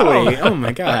 Mr. Riley. Oh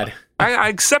my God. I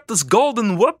accept this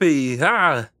golden whoopee.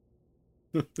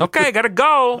 Okay, gotta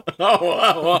go.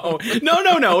 Oh.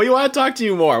 No. We want to talk to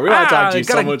you more. We want to talk to you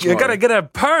so much more. I gotta get a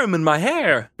perm in my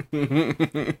hair.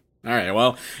 All right,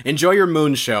 well, enjoy your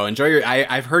moon show. Enjoy your...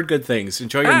 I've heard good things.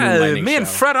 Enjoy your moon landing me show. and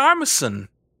Fred Armisen.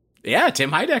 Yeah, Tim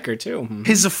Heidecker, too.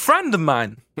 He's a friend of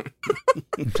mine.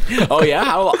 Oh, yeah?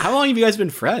 How long have you guys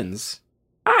been friends?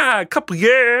 A couple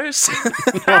years.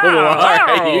 All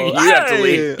right, you have to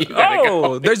leave. You gotta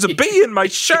go. There's a bee in my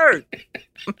shirt.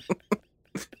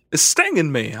 It's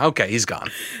stinging me. Okay, he's gone.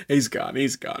 He's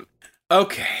gone.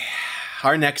 Okay,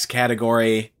 our next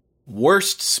category,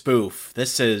 worst spoof.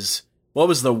 This is... What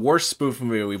was the worst spoof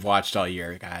movie we've watched all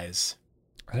year, guys?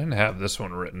 I didn't have this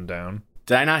one written down.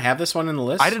 Did I not have this one in the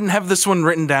list? I didn't have this one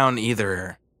written down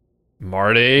either.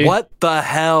 Marty? What the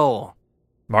hell?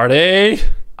 Marty?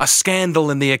 A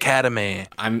scandal in the Academy.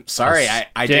 I'm sorry,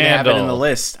 I did have it in the Scandal.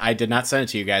 list. I did not send it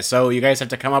to you guys. So you guys have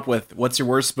to come up with what's your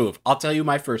worst spoof. I'll tell you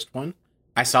my first one.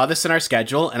 I saw this in our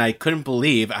schedule, and I couldn't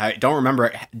believe, I don't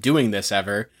remember doing this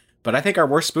ever, but I think our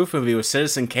worst spoof movie was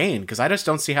Citizen Kane, because I just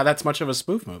don't see how that's much of a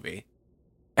spoof movie.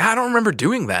 I don't remember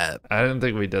doing that. I didn't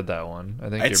think we did that one. I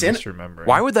think It's you're in- misremembering.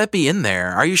 Why would that be in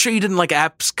there? Are you sure you didn't like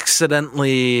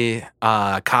accidentally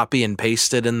copy and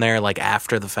paste it in there like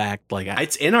after the fact? Like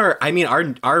It's in our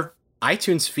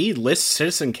iTunes feed lists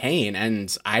Citizen Kane,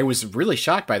 and I was really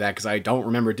shocked by that, because I don't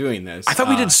remember doing this. I thought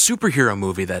we did superhero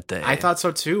movie that day. I thought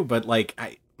so too, but like,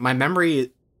 my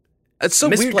memory... It's so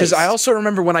weird because misplaced. I also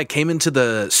remember when I came into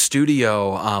the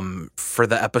studio for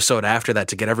the episode after that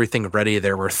to get everything ready,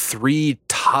 there were 3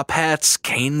 top hats,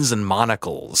 canes, and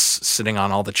monocles sitting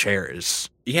on all the chairs.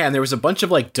 Yeah, and there was a bunch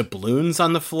of like doubloons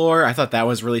on the floor. I thought that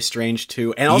was really strange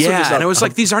too. And also, yeah, just and it was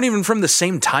like these aren't even from the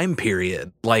same time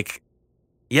period. Like,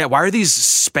 yeah, why are these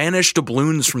Spanish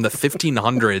doubloons from the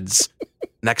 1500s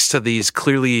next to these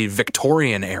clearly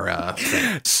Victorian era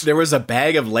things? there was a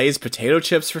bag of Lay's potato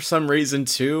chips for some reason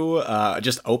too,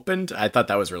 just opened. I thought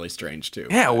that was really strange too.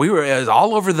 Yeah, it was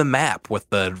all over the map with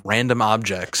the random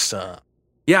objects.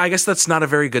 Yeah, I guess that's not a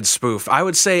very good spoof. I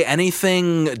would say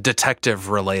anything detective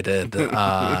related,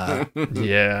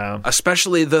 Yeah.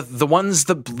 especially the ones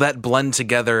that blend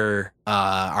together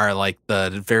are like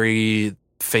the very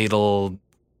Fatal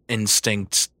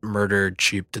Instinct murder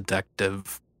cheap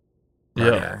detective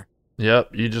murder.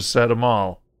 Yep, you just said them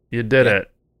all. You did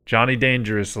it. Johnny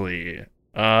Dangerously.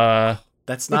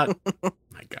 That's not.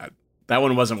 My God, that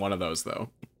one wasn't one of those though.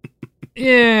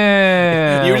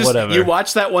 Yeah. Whatever. You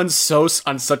watch that one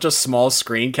on such a small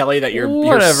screen, Kelly, that you're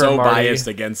Whatever, so Marty. biased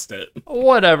against it.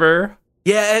 Whatever.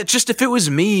 Yeah, just if it was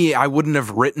me, I wouldn't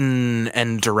have written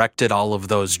and directed all of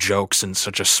those jokes in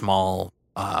such a small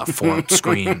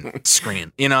screen.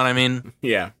 You know what I mean?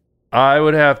 Yeah. I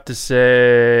would have to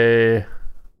say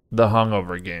the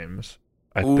Hungover Games.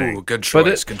 I think. Good But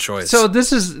choice. Good choice. So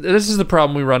this is the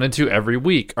problem we run into every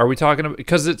week. Are we talking about,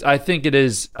 because I think it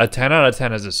is a 10 out of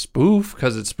 10 as a spoof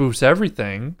because it spoofs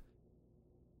everything.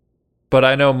 But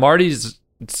I know Marty's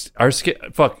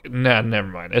never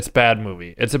mind. It's a bad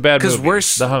movie. It's a bad movie.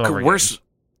 Because The Hungover Games.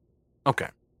 Okay.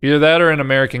 Either that or an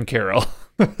American Carol.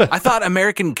 I thought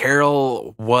American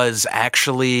Carol was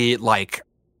actually like,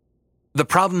 the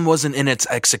problem wasn't in its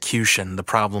execution. The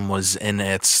problem was in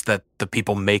that the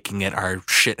people making it are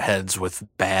shitheads with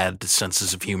bad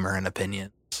senses of humor and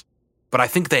opinions. But I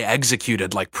think they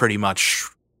executed like pretty much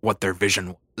what their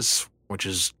vision was, which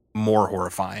is more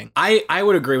horrifying. I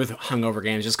would agree with Hungover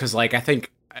Games just because, like, I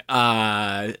think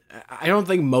I don't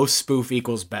think most spoof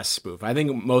equals best spoof. I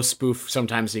think most spoof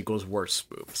sometimes equals worst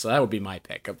spoof. So that would be my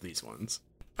pick of these ones.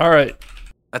 All right.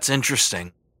 That's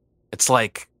interesting. It's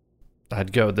like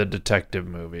I'd go the detective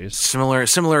movies.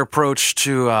 similar approach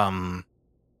to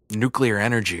nuclear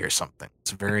energy or something.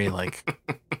 It's a very like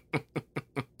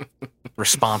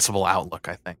responsible outlook,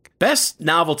 I think. Best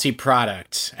novelty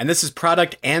product, and this is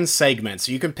product and segment.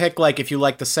 So you can pick, like, if you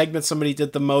like the segment somebody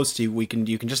did the most, you can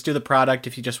just do the product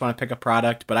if you just want to pick a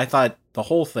product. But I thought the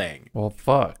whole thing. Well,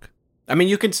 fuck. I mean,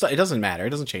 you can. It doesn't matter. It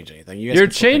doesn't change anything. You guys You're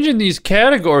can still pick- changing these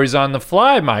categories on the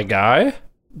fly, my guy.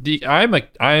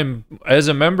 I'm as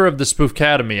a member of the Spoof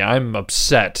Academy, I'm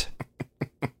upset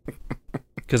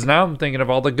because now I'm thinking of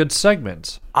all the good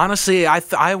segments. Honestly,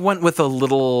 I went with a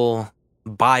little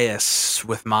bias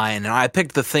with mine, and I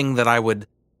picked the thing that I would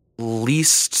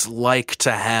least like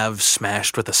to have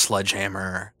smashed with a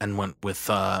sledgehammer, and went with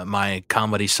my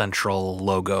Comedy Central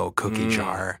logo cookie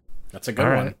jar. That's a good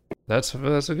All one. right, that's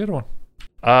a good one.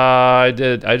 I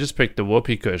just picked the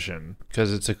whoopee cushion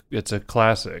because it's a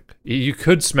classic. You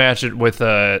could smash it with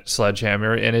a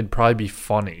sledgehammer and it'd probably be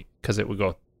funny because it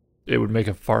would make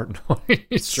a fart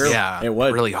noise. True. Yeah, It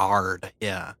would. really hard.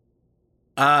 Yeah.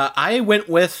 I went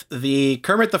with the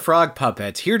Kermit the Frog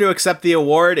puppet. Here to accept the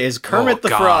award is Kermit Oh, the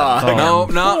God.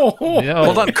 Frog. No. Yeah.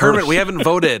 Hold on, Kermit. We haven't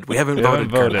voted. We haven't We haven't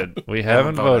voted. voted. We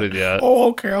haven't voted yet. Oh,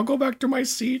 okay. I'll go back to my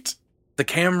seat. The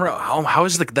camera. How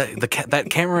is that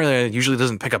camera usually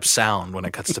doesn't pick up sound when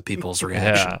it cuts to people's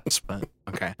reactions? But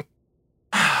okay.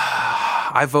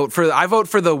 I vote for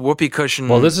the whoopee cushion.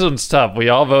 Well, this one's tough. We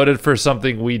all voted for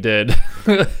something we did.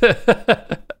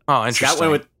 Oh,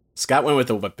 interesting. Scott went with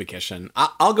the whoopee cushion.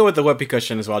 I'll go with the whoopee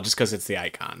cushion as well, just because it's the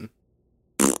icon.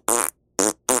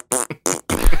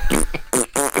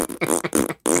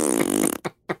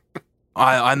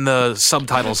 On the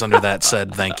subtitles under that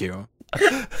said thank you.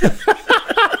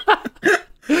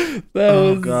 That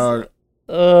was God.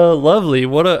 lovely.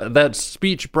 That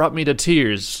speech brought me to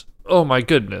tears. Oh my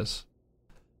goodness.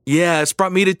 Yeah, it's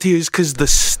brought me to tears because the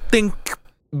stink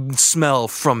smell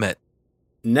from it.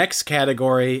 Next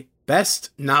category,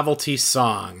 best novelty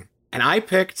song. And I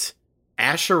picked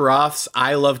Asher Roth's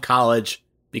I Love College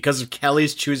because of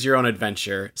Kelly's Choose Your Own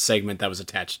Adventure segment that was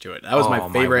attached to it. That was my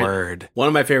favorite. My word. One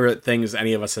of my favorite things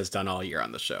any of us has done all year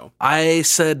on the show. I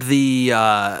said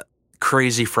the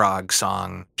Crazy Frog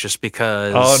song just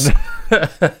because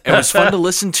it was fun to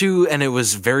listen to and it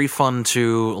was very fun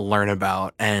to learn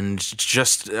about. And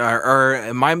just,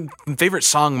 or my favorite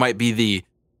song might be the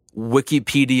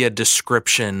Wikipedia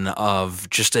description of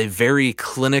just a very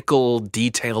clinical,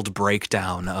 detailed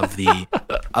breakdown of the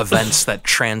events that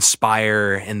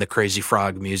transpire in the Crazy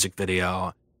Frog music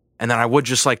video. And then I would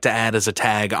just like to add as a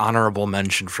tag, honorable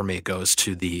mention for me goes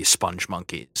to the Sponge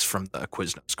Monkeys from the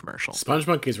Quiznos commercial. Sponge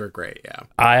Monkeys were great, yeah.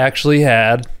 I actually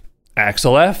had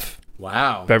Axel F.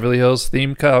 Wow. Beverly Hills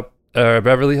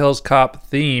Cop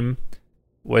theme,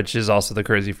 which is also the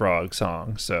Crazy Frog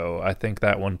song. So I think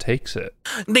that one takes it.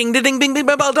 Ding ding ding ding ding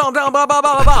ba ba dong dong ba ba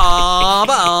ba ba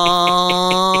ba.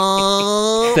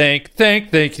 Thank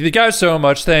you guys so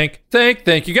much. Thank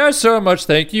you guys so much.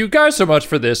 Thank you guys so much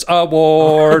for this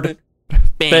award.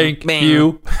 Bing, Thank bing.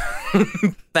 you.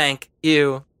 Thank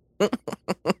you.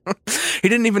 He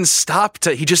didn't even stop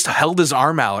he just held his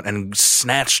arm out and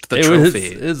snatched the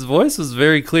trophy. His voice was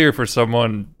very clear for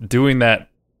someone doing that,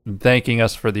 thanking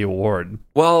us for the award.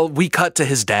 Well, we cut to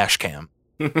his dash cam.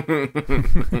 All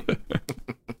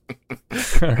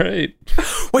right.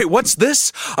 Wait, what's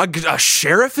this? A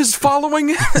sheriff is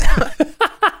following?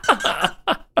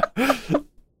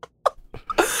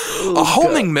 A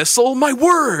homing missile? My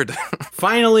word!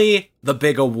 Finally, the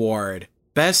big award.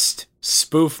 Best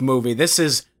spoof movie. This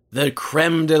is the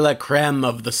creme de la creme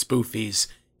of the spoofies.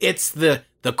 It's the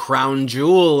crown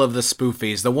jewel of the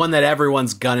spoofies. The one that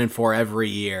everyone's gunning for every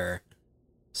year.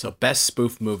 So, best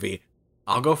spoof movie.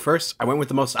 I'll go first. I went with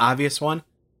the most obvious one.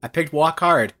 I picked Walk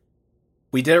Hard.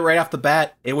 We did it right off the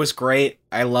bat. It was great.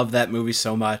 I love that movie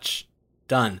so much.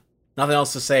 Done. Nothing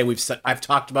else to say. I've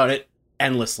talked about it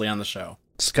endlessly on the show.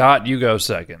 Scott, you go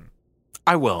second.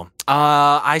 I will.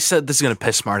 I said this is going to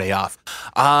piss Marty off.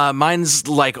 Mine's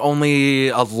like only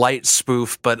a light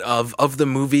spoof, but of the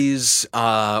movies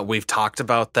we've talked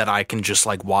about that I can just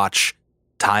like watch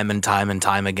time and time and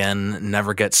time again,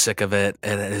 never get sick of it.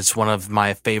 It's one of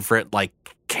my favorite like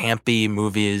campy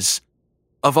movies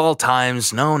of all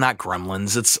times. No, not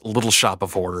Gremlins. It's Little Shop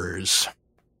of Horrors.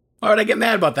 Why would I get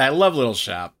mad about that? I love Little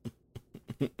Shop.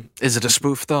 Is it a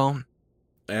spoof though?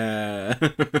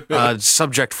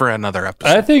 Subject for another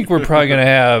episode. I think we're probably going to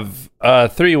have a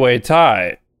three-way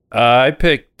tie. I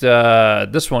picked,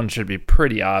 this one should be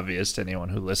pretty obvious to anyone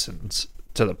who listens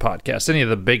to the podcast, any of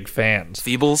the big fans.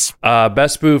 Feebles?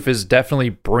 Best spoof is definitely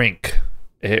Brink.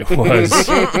 It was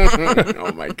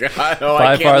Oh my god. Oh,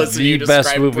 by I can't far listen to you the best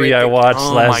describe movie Brink. I watched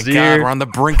Oh last my year. God, we're on the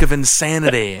brink of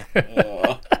insanity.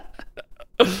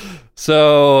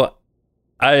 So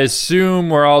I assume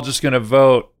we're all just going to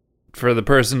vote for the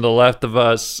person to the left of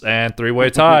us and three-way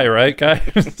tie, right,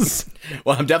 guys?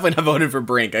 Well, I'm definitely not voting for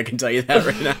Brink. I can tell you that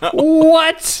right now.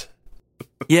 What?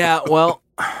 Yeah, well,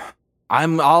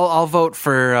 I'll vote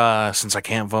for since I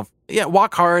can't vote. Yeah,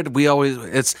 Walk Hard.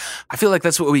 I feel like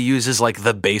that's what we use as like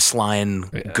the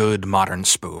baseline good modern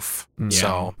spoof.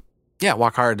 So yeah,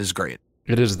 Walk Hard is great.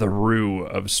 It is the roux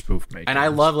of spoof making. And I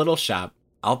love Little Shop.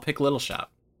 I'll pick Little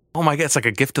Shop. Oh my God, it's like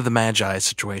a gift of the Magi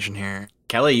situation here.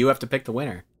 Kelly, you have to pick the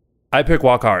winner. I pick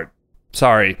Walk Hard.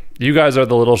 Sorry, you guys are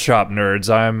the Little Shop nerds.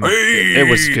 It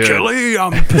was good. Kelly,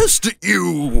 I'm pissed at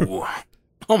you.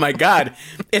 Oh my god.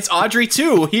 It's Audrey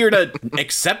too, here to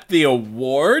accept the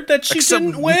award that she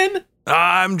didn't win?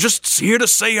 I'm just here to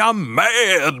say I'm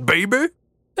mad, baby.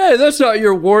 Hey, that's not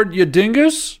your award, you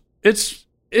dingus. It's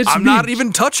I'm not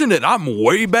even touching it. I'm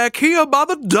way back here by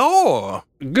the door.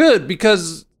 good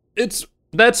because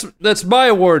that's my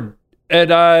award,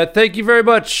 and thank you very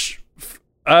much.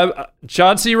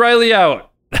 John C. Reilly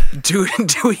out.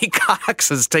 Dewey Cox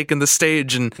has taken the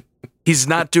stage, and he's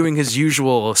not doing his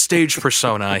usual stage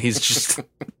persona. He's just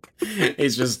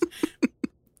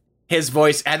his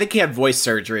voice. I think he had voice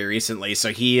surgery recently,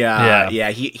 so he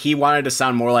wanted to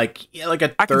sound more like a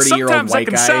 30-year-old white guy. I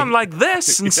can sound like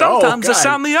this, and sometimes I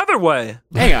sound the other way.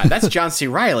 Hang on, that's John C.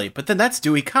 Reilly, but then that's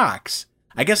Dewey Cox.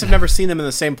 I guess I've never seen them in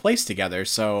the same place together,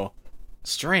 so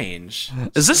strange.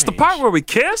 Is this the part where we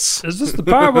kiss? Is this the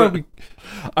part where we...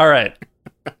 All right.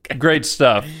 Okay. Great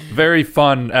stuff. Very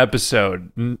fun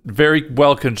episode. Very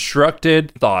well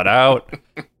constructed, thought out.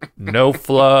 No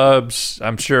flubs.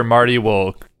 I'm sure Marty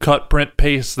will cut, print,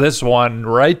 paste this one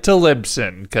right to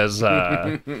Libsyn because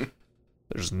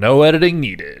there's no editing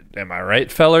needed. Am I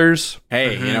right, fellers?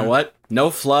 Hey, you know what? No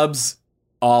flubs,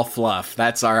 all fluff.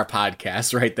 That's our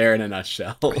podcast right there in a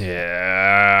nutshell.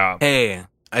 Yeah. Hey,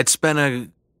 it's been a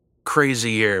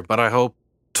crazy year, but I hope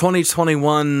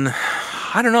 2021...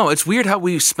 I don't know. It's weird how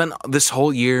we spent this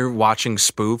whole year watching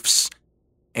spoofs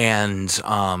and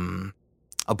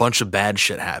a bunch of bad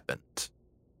shit happened.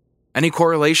 Any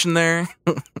correlation there?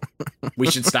 We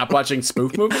should stop watching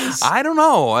spoof movies? I don't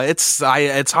know. It's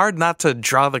hard not to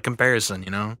draw the comparison,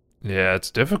 you know? Yeah, it's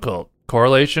difficult.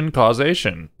 Correlation,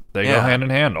 causation. They go hand in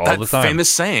hand all the time. Famous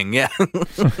saying, yeah.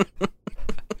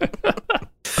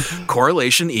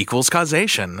 Correlation equals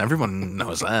causation. Everyone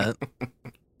knows that.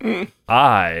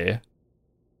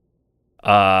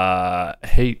 I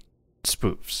hate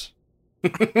spoofs.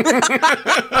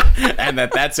 And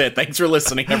that's it. Thanks for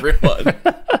listening, everyone.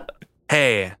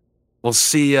 Hey, we'll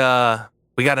see.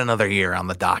 We got another year on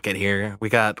the docket here.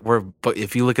 But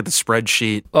if you look at the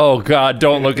spreadsheet. Oh God,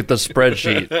 don't look at the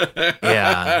spreadsheet.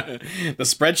 Yeah. The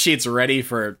spreadsheet's ready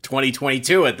for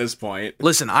 2022 at this point.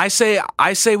 Listen, I say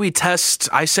we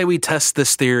test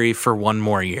this theory for one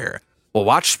more year. We'll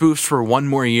watch spoofs for one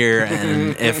more year,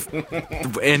 and if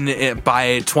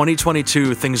by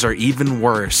 2022 things are even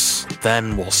worse,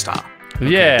 then we'll stop.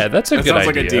 Yeah, that's a That good sounds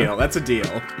idea. like a deal. That's a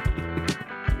deal.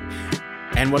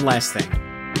 And one last thing.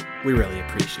 We really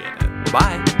appreciate it.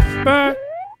 Bye. Bye.